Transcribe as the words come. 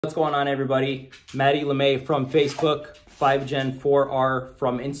What's going on, everybody? Maddie LeMay from Facebook, 5Gen4R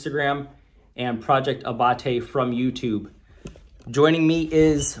from Instagram, and Project Abate from YouTube. Joining me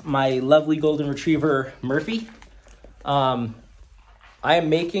is my lovely golden retriever, Murphy. I am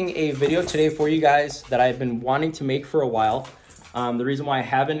making a video today for you guys that I've been wanting to make for a while. The reason why I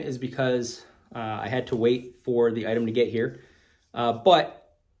haven't is because I had to wait for the item to get here.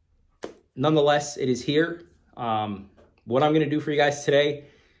 But nonetheless, it is here. What I'm going to do for you guys today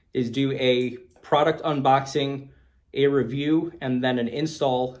is do a product unboxing, a review, and then an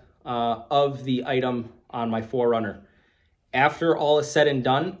install of the item on my 4Runner. After all is said and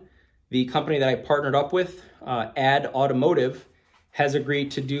done, the company that I partnered up with, Add Automotive, has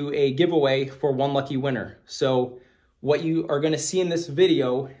agreed to do a giveaway for one lucky winner. So what you are going to see in this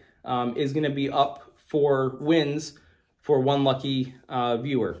video is going to be up for wins for one lucky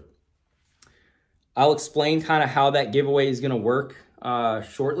viewer. I'll explain kind of how that giveaway is going to work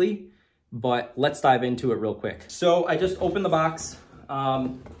shortly, but let's dive into it real quick. So I just opened the box.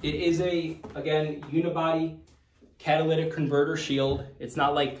 It is again, unibody catalytic converter shield. It's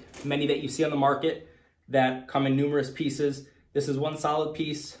not like many that you see on the market that come in numerous pieces. This is one solid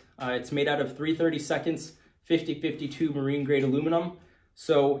piece. It's made out of 3/32 5052 marine grade aluminum.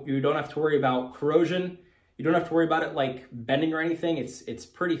 So you don't have to worry about corrosion. You don't have to worry about it like bending or anything. It's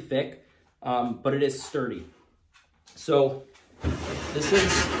pretty thick, but it is sturdy. So this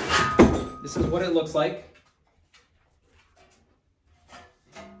is what it looks like.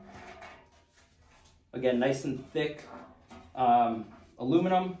 Again, nice and thick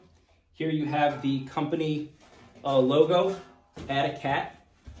aluminum. Here you have the company logo, Add a Cat.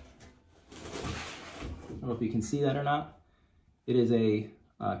 I don't know if you can see that or not. It is a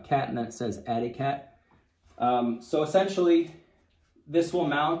cat, and then it says Add a Cat. So essentially, this will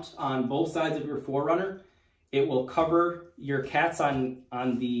mount on both sides of your 4Runner. It will cover your cats on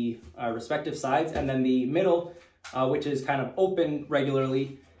the respective sides, and then the middle, which is kind of open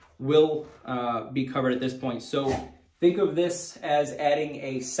regularly, will be covered at this point. So think of this as adding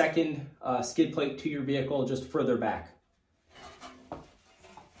a second skid plate to your vehicle just further back.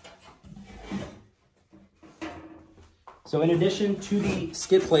 So in addition to the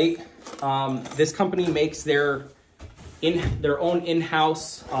skid plate, this company makes their own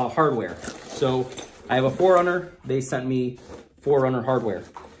in-house hardware. So I have a 4Runner, they sent me 4Runner hardware.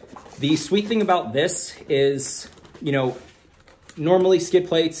 The sweet thing about this is, you know, normally skid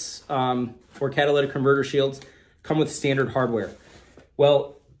plates or catalytic converter shields come with standard hardware.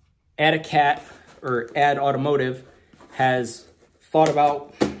 Well, Add a Cat or Add Automotive has thought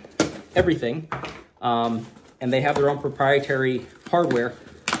about everything, and they have their own proprietary hardware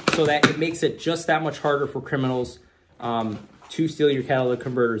so that it makes it just that much harder for criminals to steal your catalytic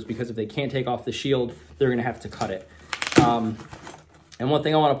converters, because if they can't take off the shield, they're going to have to cut it. And one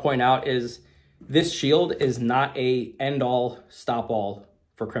thing I want to point out is this shield is not a end-all, stop-all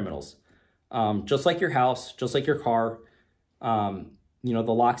for criminals. Just like your house, just like your car, you know,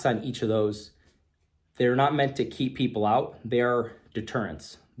 the locks on each of those, they're not meant to keep people out. They are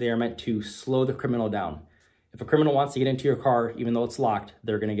deterrents. They are meant to slow the criminal down. If a criminal wants to get into your car, even though it's locked,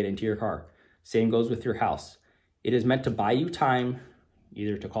 they're going to get into your car. Same goes with your house. It is meant to buy you time,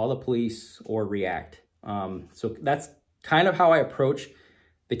 either to call the police or react. So that's kind of how I approach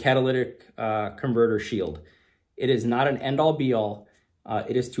the catalytic converter shield. It is not an end-all be-all.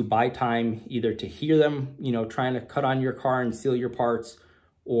 It is to buy time, either to hear them, you know, trying to cut on your car and steal your parts,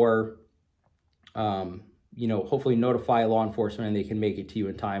 or, you know, hopefully notify law enforcement and they can make it to you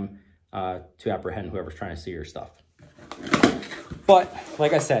in time to apprehend whoever's trying to steal your stuff. But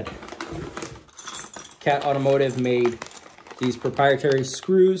like I said, Cat Automotive made these proprietary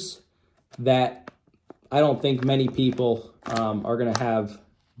screws that I don't think many people are going to have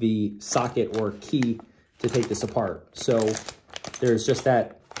the socket or key to take this apart. So there's just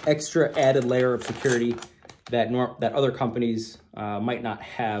that extra added layer of security that other companies might not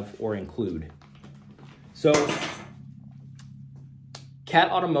have or include. So Cat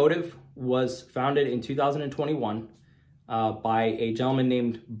Automotive was founded in 2021 by a gentleman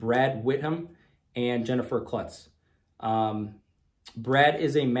named Brad Whitham and Jennifer Klutz. Brad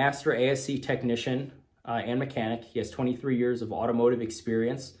is a master ASC technician and mechanic. He has 23 years of automotive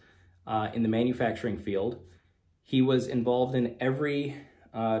experience in the manufacturing field. He was involved in every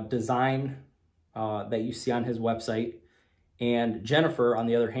design that you see on his website. And Jennifer, on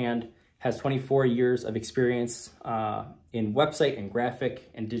the other hand, has 24 years of experience in website and graphic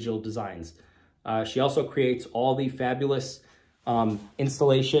and digital designs. She also creates all the fabulous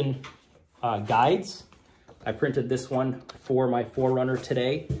installation guides. I printed this one for my 4Runner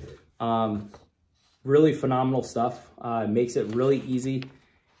today. Really phenomenal stuff. It makes it really easy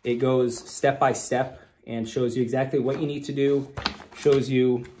It goes step by step and shows you exactly what you need to do, shows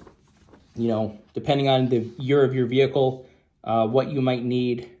you, you know, depending on the year of your vehicle, what you might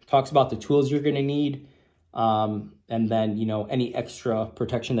need, talks about the tools you're going to need, and then, you know, any extra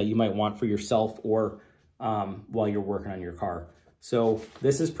protection that you might want for yourself or while you're working on your car. So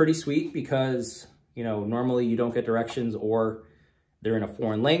this is pretty sweet because, you know, normally you don't get directions or they're in a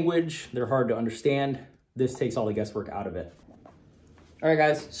foreign language. They're hard to understand. This takes all the guesswork out of it. All right,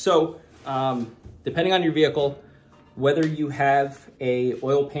 guys. So depending on your vehicle, whether you have a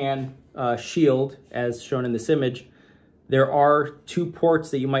oil pan shield, as shown in this image, there are 2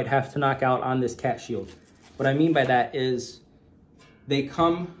 ports that you might have to knock out on this cat shield. What I mean by that is they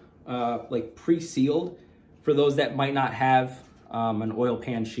come like pre-sealed for those that might not have an oil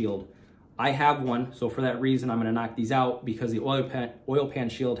pan shield. I have one, so for that reason, I'm gonna knock these out because the oil pan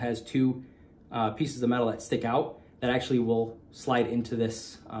shield has 2 pieces of metal that stick out that actually will slide into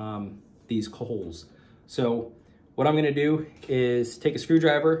this these holes. So what I'm gonna do is take a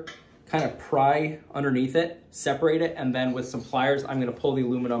screwdriver, kind of pry underneath it, separate it, and then with some pliers, I'm gonna pull the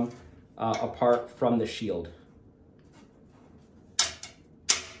aluminum apart from the shield.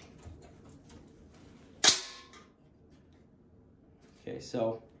 Okay,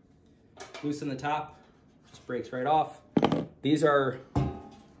 so loosen the top, just breaks right off. These are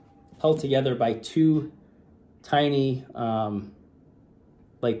held together by 2 tiny,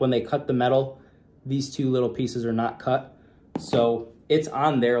 like when they cut the metal, these 2 little pieces are not cut. So it's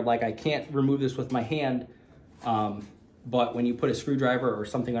on there, like I can't remove this with my hand, but when you put a screwdriver or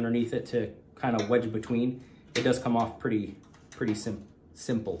something underneath it to kind of wedge between, it does come off pretty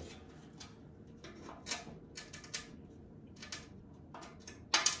simple.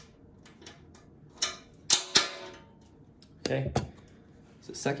 Okay,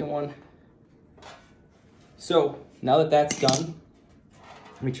 so second one. So now that that's done,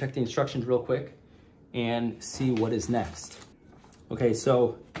 let me check the instructions real quick and see what is next. Okay,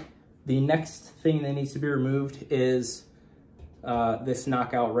 so the next thing that needs to be removed is this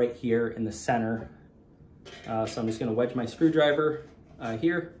knockout right here in the center. So I'm just gonna wedge my screwdriver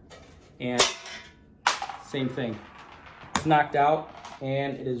here, and same thing. It's knocked out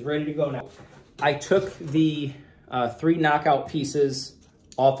and it is ready to go now. I took the 3 knockout pieces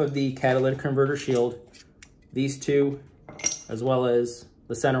off of the catalytic converter shield, these 2, as well as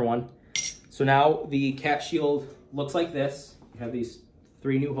the center one. So now the cat shield looks like this. You have these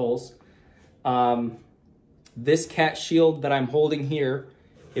 3 new holes. This cat shield that I'm holding here,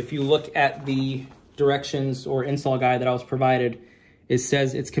 if you look at the directions or install guide that I was provided, it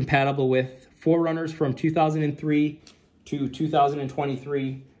says it's compatible with 4Runners from 2003 to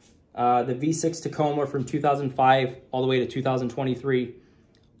 2023, the V6 Tacoma from 2005 all the way to 2023,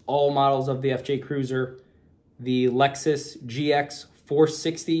 all models of the FJ Cruiser, the Lexus Gx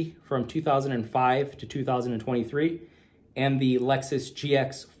 460 from 2005 to 2023, and the Lexus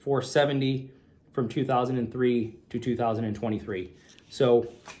Gx 470 from 2003 to 2023. So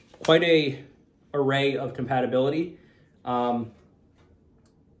quite a array of compatibility.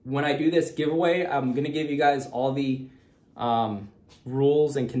 When I do this giveaway, I'm gonna give you guys all the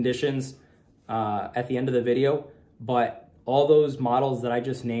rules and conditions at the end of the video, but all those models that I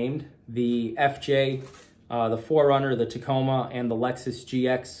just named, the FJ, the 4Runner, the Tacoma, and the Lexus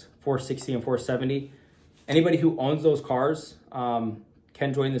GX 460 and 470, anybody who owns those cars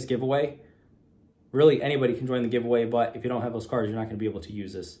can join this giveaway. Really, anybody can join the giveaway, but if you don't have those cars, you're not gonna be able to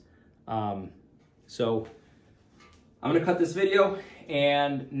use this. So I'm gonna cut this video,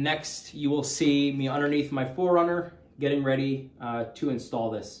 and next you will see me underneath my 4Runner getting ready to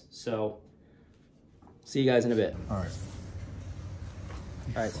install this. So see you guys in a bit. All right,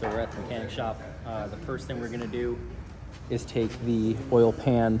 so we're at the mechanic shop. The first thing we're gonna do is take the oil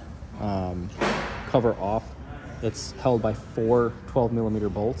pan cover off. It's held by 4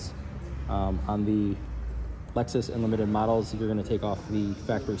 12mm bolts. On the Lexus Unlimited models, you're gonna take off the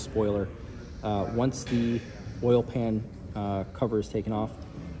factory spoiler. Once the oil pan cover is taken off,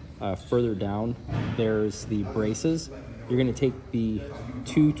 further down, there's the braces. You're gonna take the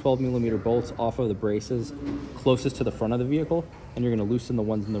 2 12mm bolts off of the braces closest to the front of the vehicle, and you're gonna loosen the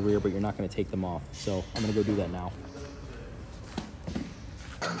ones in the rear, but you're not gonna take them off. So I'm gonna go do that now.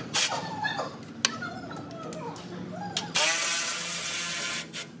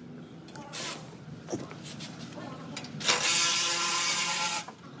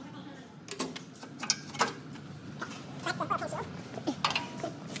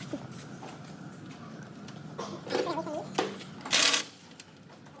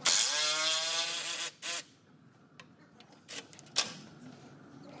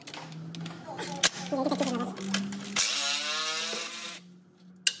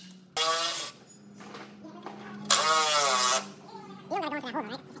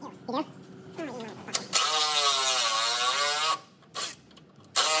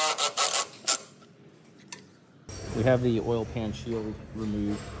 we have the oil pan shield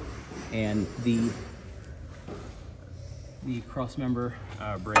removed, and the cross member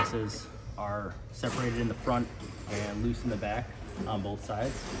braces are separated in the front and loose in the back on both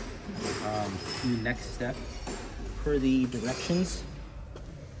sides. The next step for the directions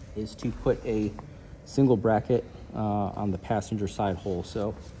is to put a single bracket on the passenger side hole.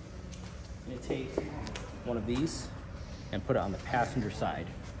 So I'm gonna take one of these and put it on the passenger side.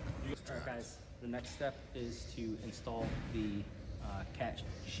 All right, guys, the next step is to install the cat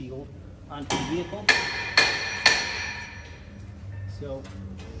shield onto the vehicle. So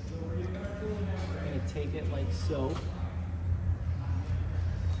I'm gonna take it like so.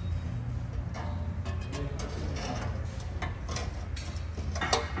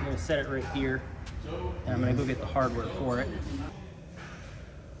 I'm gonna set it right here, and I'm gonna go get the hardware for it.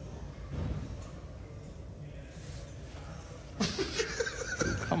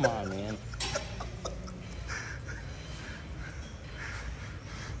 Come on, man.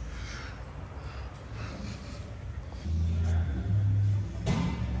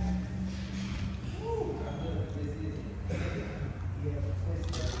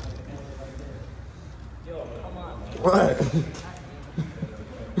 Yo, come on, man. What?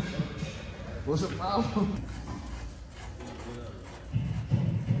 What's the problem?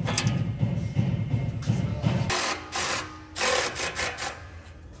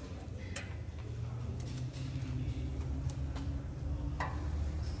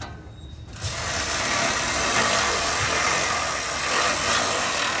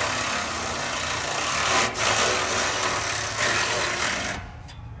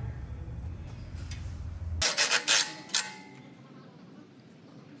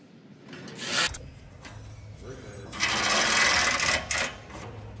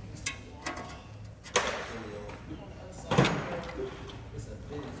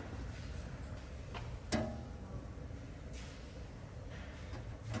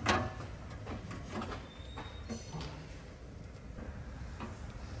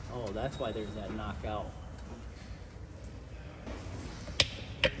 Oh, that's why there's that knockout.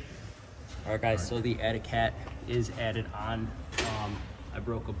 All right, guys, so the Add is added on. I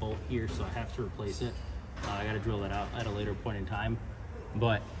broke a bolt here, so I have to replace it. I got to drill it out at a later point in time.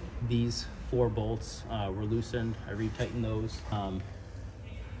 But these 4 bolts were loosened. I retightened those.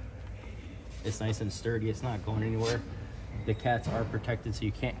 It's nice and sturdy. It's not going anywhere. The cats are protected, so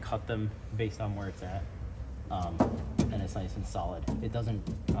you can't cut them based on where it's at. And it's nice and solid. It doesn't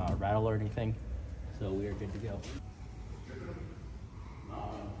rattle or anything, so we are good to go.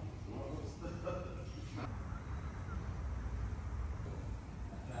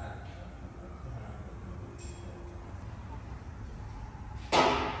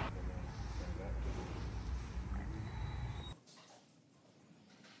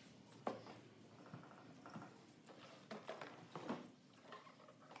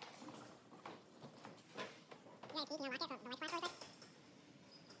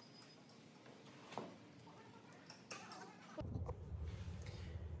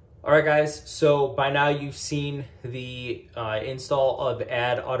 All right, guys, so by now you've seen the install of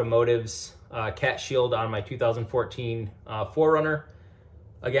Add Automotive's cat shield on my 2014 4Runner.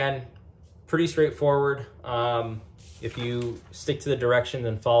 Again, pretty straightforward. If you stick to the directions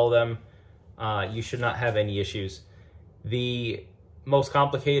and follow them, you should not have any issues. The most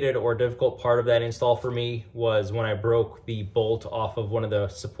complicated or difficult part of that install for me was when I broke the bolt off of one of the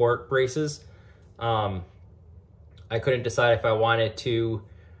support braces. I couldn't decide if I wanted to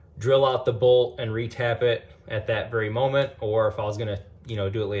drill out the bolt and retap it at that very moment, or if I was gonna,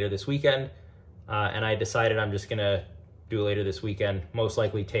 do it later this weekend. And I decided I'm just gonna do it later this weekend, most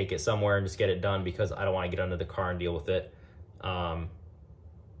likely take it somewhere and just get it done because I don't want to get under the car and deal with it.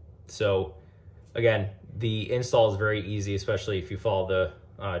 So again, the install is very easy, especially if you follow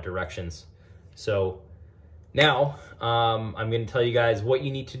the directions. So now I'm going to tell you guys what you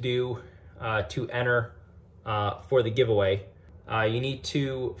need to do to enter for the giveaway. You need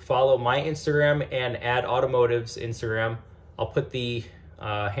to follow my Instagram and Add Automotive's Instagram. I'll put the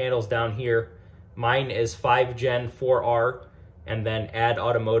handles down here. Mine is 5Gen4R, and then Add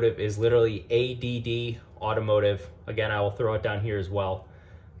Automotive is literally ADD Automotive. Again, I will throw it down here as well.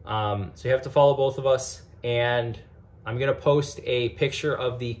 So you have to follow both of us, and I'm gonna post a picture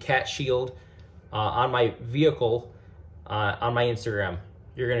of the cat shield on my vehicle on my Instagram.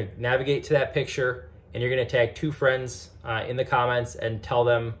 You're gonna navigate to that picture, and you're gonna tag 2 friends in the comments and tell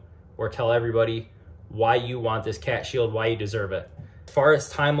them, or tell everybody, why you want this cat shield, why you deserve it. As far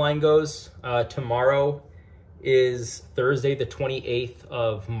as timeline goes, tomorrow is Thursday, the 28th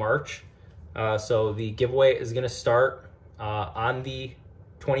of March. So the giveaway is gonna start on the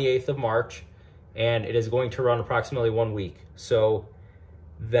 28th of March, and it is going to run approximately 1 week. So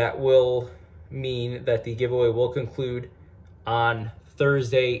that will mean that the giveaway will conclude on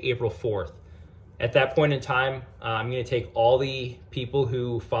Thursday, April 4th. At that point in time, I'm going to take all the people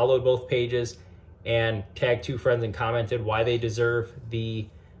who followed both pages and tagged 2 friends and commented why they deserve the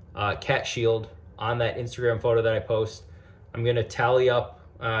cat shield on that Instagram photo that I post. I'm going to tally up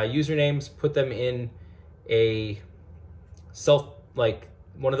usernames, put them in a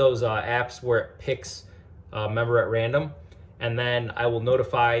one of those apps where it picks a member at random, and then I will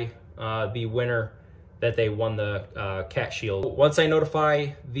notify the winner that they won the cat shield. Once I notify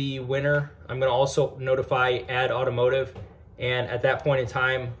the winner, I'm going to also notify Add Automotive, and at that point in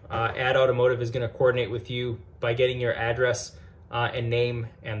time, Add Automotive is going to coordinate with you by getting your address and name,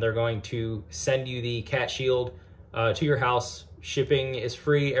 and they're going to send you the cat shield to your house. Shipping is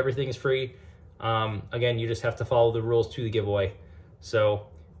free, everything is free. Again, you just have to follow the rules to the giveaway. So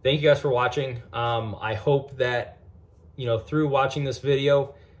thank you guys for watching. I hope that, through watching this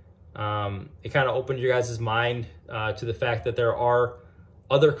video, it kind of opened your guys' mind to the fact that there are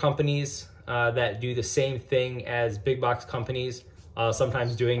other companies that do the same thing as big box companies,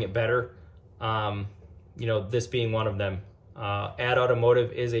 sometimes doing it better. This being one of them. Add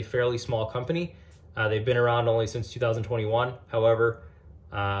Automotive is a fairly small company. They've been around only since 2021. However,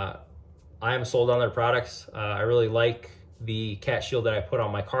 I am sold on their products. I really like the cat shield that I put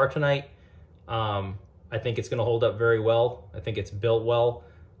on my car tonight. I think it's going to hold up very well. I think it's built well,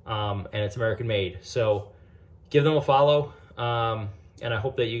 and it's American made. So give them a follow, and I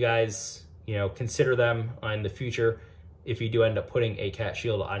hope that you guys, consider them in the future if you do end up putting a cat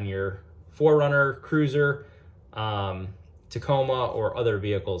shield on your 4Runner, Cruiser, Tacoma, or other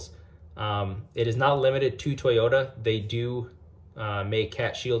vehicles. It is not limited to Toyota. They do make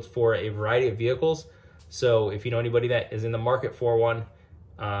cat shields for a variety of vehicles. So if you know anybody that is in the market for one,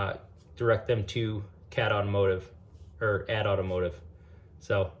 direct them to Add Automotive.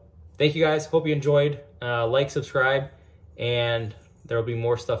 So thank you guys. Hope you enjoyed. Like, subscribe, and there will be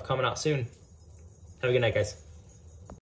more stuff coming out soon. Have a good night, guys.